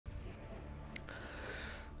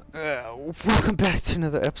Welcome back to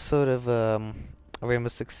another episode of Rainbow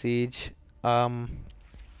Six Siege.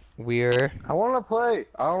 We're I want to play.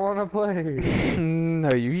 I want to play. no,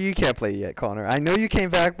 you can't play yet, Connor. I know you came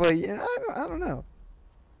back, but yeah, I don't know.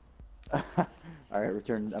 All right,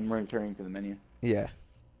 return. I'm returning to the menu. Yeah.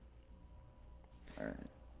 All right,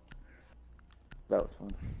 that was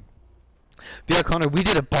fun. But yeah, Connor, we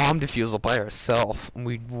did a bomb defusal by ourselves, and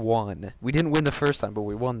we won. We didn't win the first time, but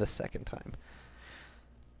we won the second time.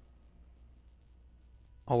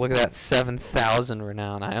 Oh, look at that 7,000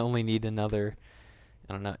 renown. I only need another,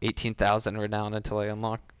 I don't know, 18,000 renown until I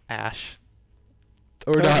unlock Ash.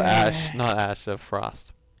 Or not Ash, not Ash,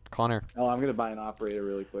 Frost. Connor. Oh, I'm gonna buy an operator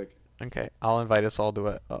really quick. Okay, I'll invite us all to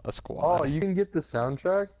a Oh, squad. you can get the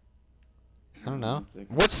soundtrack? I don't know. 1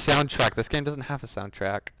 second. What soundtrack? This game doesn't have a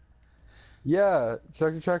soundtrack. Yeah,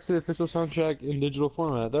 Track to Track's the official soundtrack in digital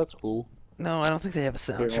format. That's cool. No, I don't think they have a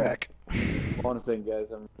soundtrack. Hold on a second, guys.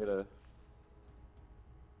 I'm gonna.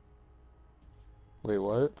 Wait,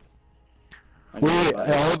 what? I'm gonna Wait,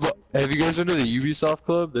 buy- have you guys been to the Ubisoft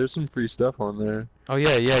Club? There's some free stuff on there. Oh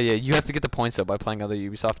yeah. You have to get the points up by playing other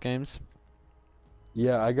Ubisoft games.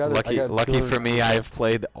 Yeah, I got it. Lucky for me, I have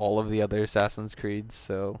played all of the other Assassin's Creeds,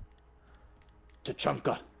 so.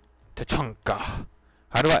 Tachanka. Tachanka.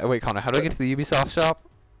 Wait, Connor, how do I get to the Ubisoft shop?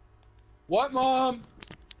 What, Mom?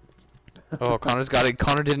 Oh, Connor's got it.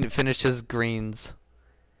 Connor didn't finish his greens.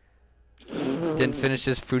 Didn't finish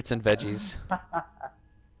his fruits and veggies.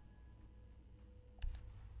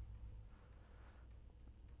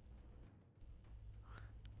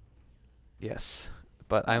 Yes,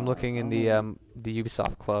 but I'm looking in the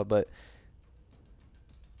Ubisoft Club, but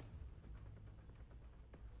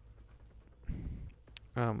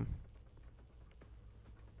um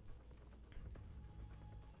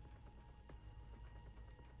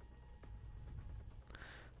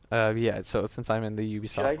yeah. So since I'm in the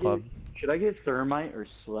Ubisoft Club, Should I get thermite or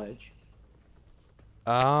sledge?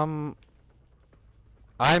 I'm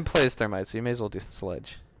play as Thermite, so you may as well do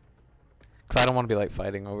Sledge, cause I don't want to be like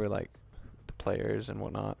fighting over like the players and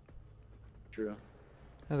whatnot. True.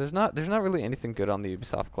 Yeah, there's not really anything good on the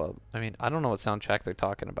Ubisoft Club. I mean, I don't know what soundtrack they're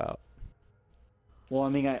talking about. Well, I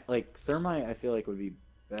mean, I like thermite. I feel like would be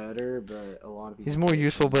better, but a lot of people. He's more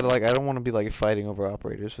useful, but like I don't want to be like fighting over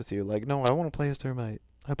operators with you. Like, no, I want to play as Thermite.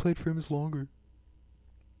 I played for him as longer.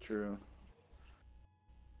 True.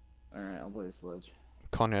 All right, I'll play sledge.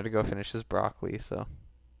 Connor had to go finish his broccoli, so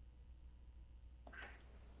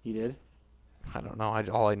He did. I don't know.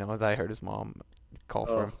 All I know is I heard his mom call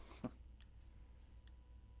for him.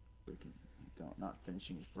 Not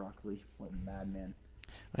finishing his broccoli. What a madman.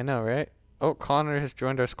 I know, right? Oh, Connor has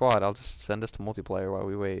joined our squad. I'll just send us to multiplayer while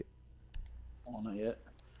we wait. Oh, not yet.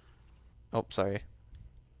 Oh, sorry.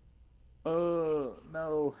 Oh,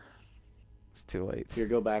 no. It's too late. Here,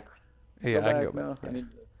 go back. Yeah, I can go No, back. Yeah.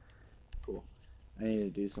 Cool. I need to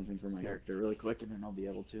do something for my character really quick, and then I'll be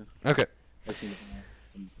able to. Okay. I just need to find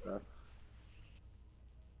some stuff.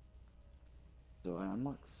 So I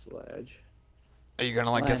unlock sledge. Are you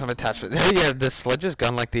gonna like get some attachment? Oh yeah, the Sledge's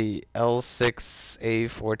gun, like the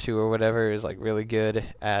L6A42 or whatever, is like really good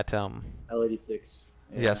at L86.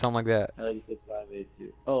 yeah, something like that. L86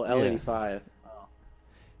 582. Oh, L85. Oh.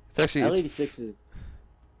 It's actually L86 is.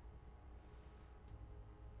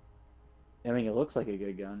 I mean, it looks like a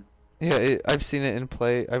good gun. yeah, I've seen it in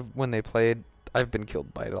play. When they played, I've been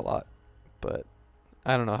killed by it a lot, but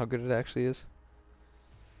I don't know how good it actually is.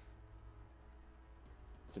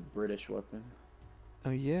 It's a British weapon. Oh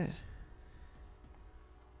yeah.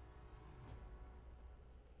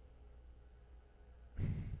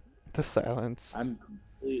 The silence. I'm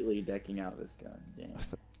completely decking out this gun. Damn.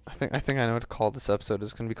 I think I know what to call this episode.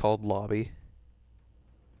 It's gonna be called Lobby.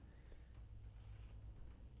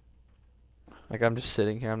 Like I'm just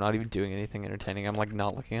sitting here. I'm not even doing anything entertaining. I'm like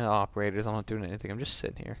not looking at operators. I'm not doing anything. I'm just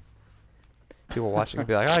sitting here. People watching will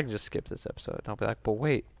be like, I can just skip this episode. And I'll be like, but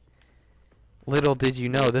wait. Little did you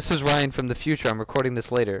know, this is Ryan from the future. I'm recording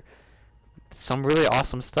this later. Some really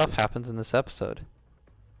awesome stuff happens in this episode.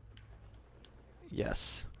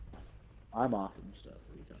 Yes. I'm off and stuff.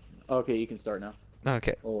 What are you talking about? Okay, you can start now.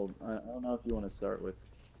 Okay. Well, I don't know if you want to start with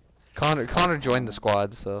Connor joined the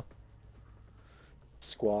squad, so.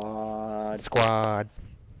 squad. Squad.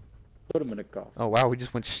 Put him in a call. Oh wow, we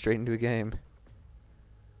just went straight into a game.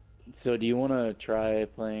 So, do you want to try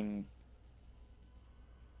playing?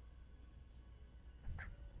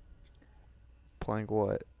 Playing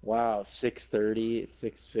what? Wow, 6:30. It's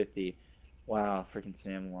 6:50. Wow, freaking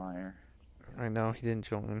Sam Liar. I know, he didn't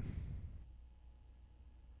join.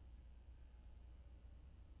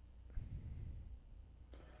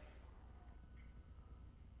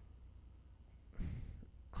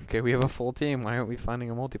 Okay, we have a full team. Why aren't we finding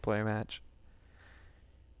a multiplayer match?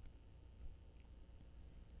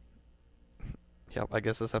 Yep, I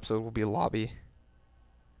guess this episode will be lobby.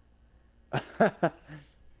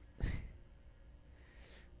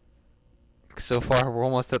 So far, we're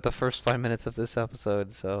almost at the first 5 minutes of this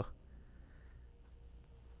episode, so...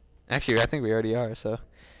 Actually, I think we already are, so...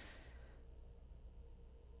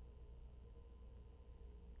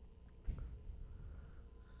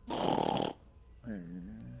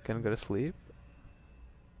 Gonna go to sleep?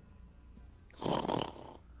 But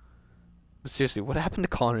seriously, what happened to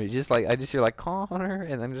Connor? He just like, I just hear like, Connor,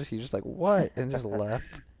 and then he's just like, what? And just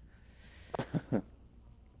left.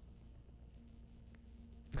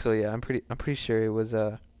 So yeah, I'm pretty sure it was,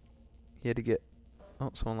 he had to get, oh,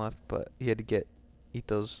 someone left, but he had to eat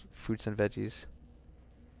those fruits and veggies.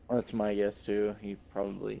 That's my guess too. He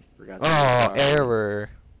probably forgot to Oh, eat properly. error.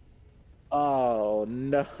 Oh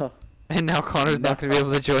no. And now Connor's not gonna be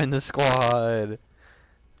able to join the squad.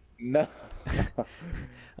 No.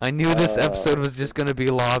 I knew this episode was just gonna be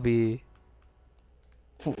lobby.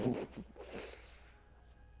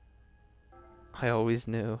 I always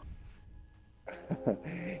knew.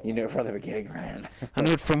 You knew it from the beginning, Ryan. I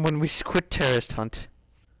knew it from when we quit Terrorist Hunt.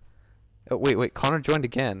 Oh, wait, Connor joined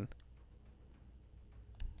again.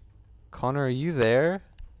 Connor, are you there?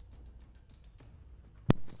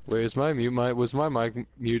 Wait, is my was my mic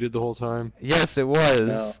muted the whole time? Yes, it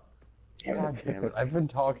was. No. God damn it! I've been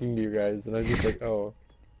talking to you guys, and I'm just like, oh.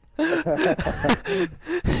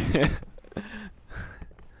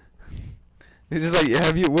 You're just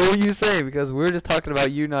like, what were you saying? Because we were just talking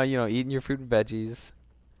about you not, eating your fruit and veggies.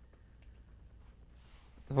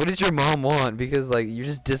 What did your mom want? Because, like, you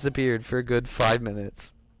just disappeared for a good 5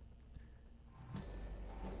 minutes.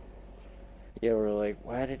 Yeah, we're like,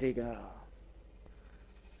 where did he go?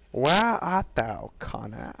 Where art thou,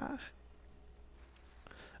 Connor?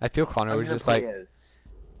 I feel Connor was just like,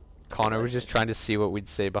 Connor was just trying to see what we'd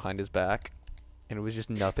say behind his back, and it was just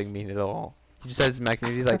nothing mean at all. He just has his back,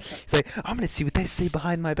 and he's like, I'm gonna see what they say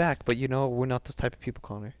behind my back, but we're not those type of people,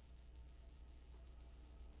 Connor.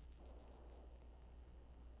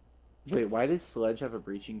 Wait, why does Sledge have a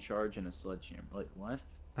breaching charge and a sledgehammer? Like, what?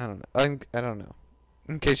 I don't know. I don't know.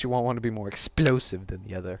 In case you want one to be more explosive than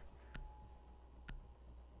the other.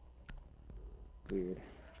 Weird.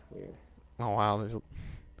 Weird. Oh wow, there's.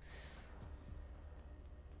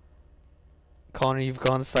 Connor, you've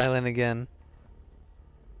gone silent again.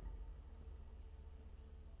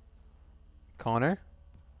 Connor?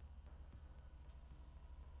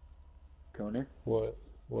 Connor? What?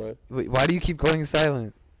 What? Wait, why do you keep going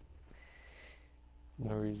silent?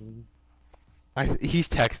 No reason. He's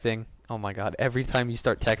texting. Oh my god, every time you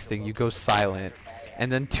start texting, you go silent.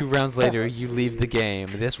 And then 2 rounds later, you leave the game.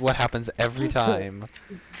 This is what happens every time.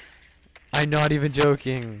 I'm not even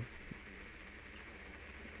joking.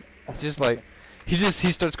 It's just like, he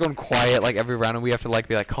starts going quiet like every round, and we have to like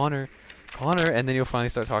be like, Connor, and then you'll finally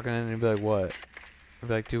start talking, and he'll be like, what? I'll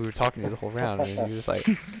be like, dude, we were talking to you the whole round, and you're just like,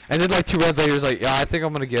 and then like 2 rounds later, he's like, yeah, I think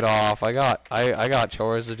I'm gonna get off. I got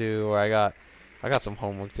chores to do, or I got some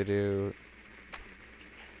homework to do.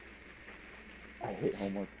 I hate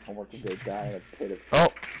homework. Homework is a die in a pit of... Oh!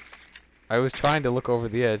 I was trying to look over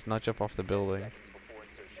the edge, not jump off the building.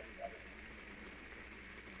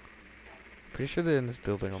 Pretty sure they're in this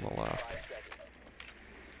building on the left.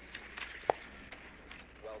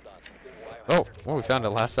 Oh! Well, we found it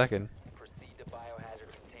last second.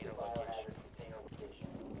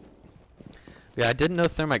 Yeah, I didn't know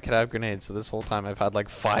Thermite could have grenades, so this whole time I've had like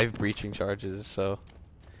 5 breaching charges, so...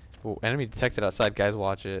 Ooh, enemy detected outside, guys,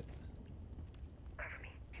 watch it.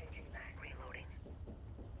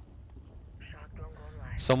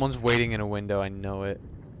 Someone's waiting in a window, I know it.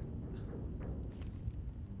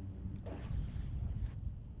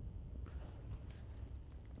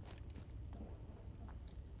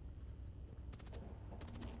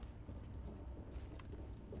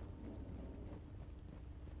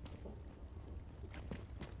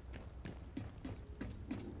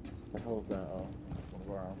 What the hell is that? Oh,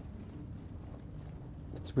 wow.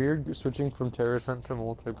 It's weird switching from Terrorist Hunt to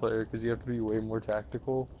multiplayer because you have to be way more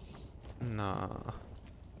tactical. Nah.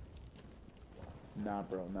 Nah,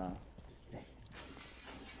 bro, nah.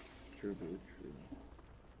 True, bro,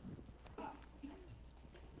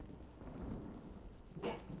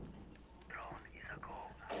 true.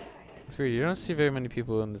 It's weird, you don't see very many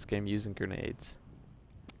people in this game using grenades.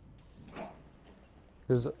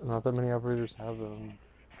 Because not that many operators have them.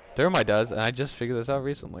 Thermite does, and I just figured this out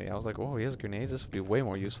recently. I was like, oh, he has grenades? This would be way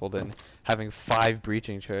more useful than having 5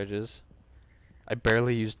 breaching charges. I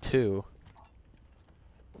barely used 2.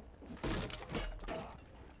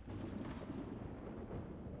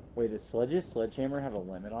 Wait, does Sledgehammer have a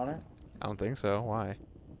limit on it? I don't think so. Why?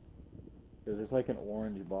 Because there's like an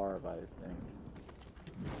orange bar by this thing.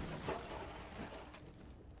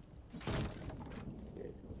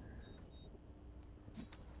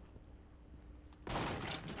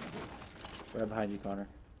 Right behind you, Connor.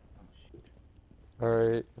 Oh, shoot.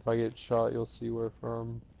 Alright, if I get shot, you'll see where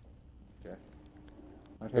from. Okay.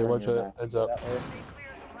 Okay, watch it. Heads up.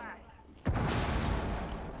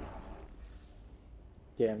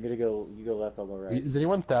 Okay, I'm gonna go. You go left, I'll go right. Is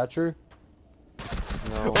anyone Thatcher?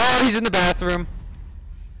 No. Oh, he's in the bathroom.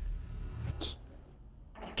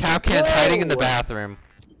 Capcan's hiding in the bathroom.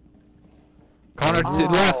 Connor, to the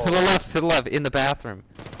left, to the left, to the left, in the bathroom.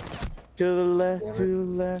 To the left, to the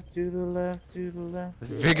left, to the left, to the left.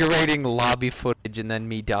 Invigorating lobby footage and then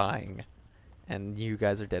me dying. And you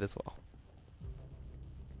guys are dead as well.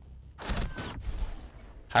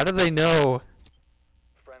 How do they know?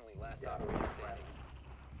 Friendly last operator standing.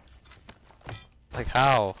 Like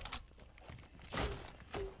how?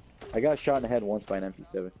 I got shot in the head once by an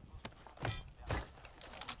MP7.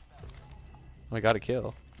 I got a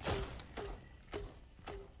kill.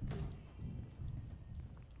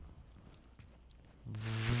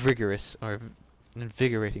 Vigorous or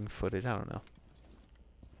invigorating footage, I don't know.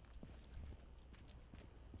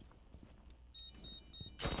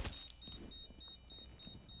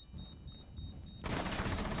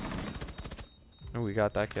 Oh, we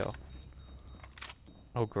got that kill.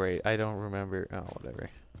 Oh great, I don't remember. Oh, whatever.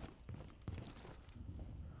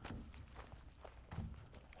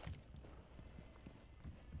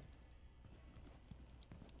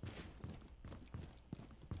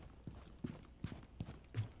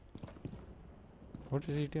 What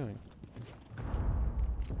is he doing?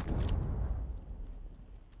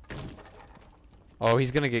 Oh,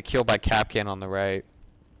 he's gonna get killed by Capcan on the right.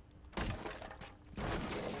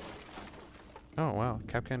 Oh wow,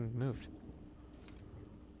 Capcan moved.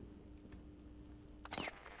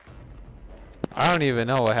 I don't even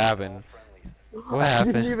know what happened. What I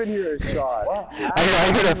didn't happened? even hear a shot.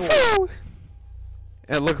 I heard a foo!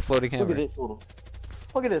 And look, a floating hammer.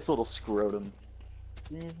 Look at this little scrotum.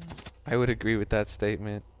 I would agree with that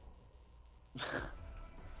statement.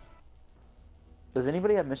 Does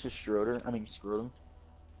anybody have Mrs. Schroeder? I mean, scrotum.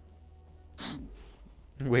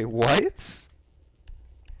 Wait, what?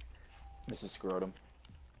 Mrs. Scrotum.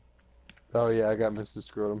 Oh yeah, I got Mrs.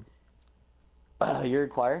 Scrotum. You're a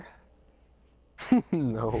choir?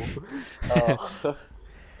 No. Oh.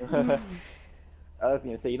 I was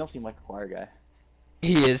gonna say, you don't seem like a choir guy.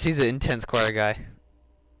 He is. He's an intense choir guy.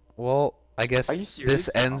 Well, I guess Are you serious? this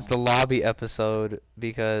ends the lobby episode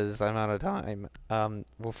because I'm out of time.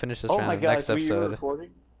 We'll finish this Oh round my in the next gosh, were you episode. recording?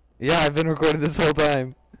 Yeah, I've been recording this whole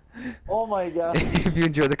time. Oh my god. If you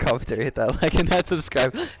enjoyed the commentary, hit that like and that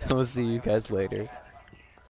subscribe, and we'll see you guys later.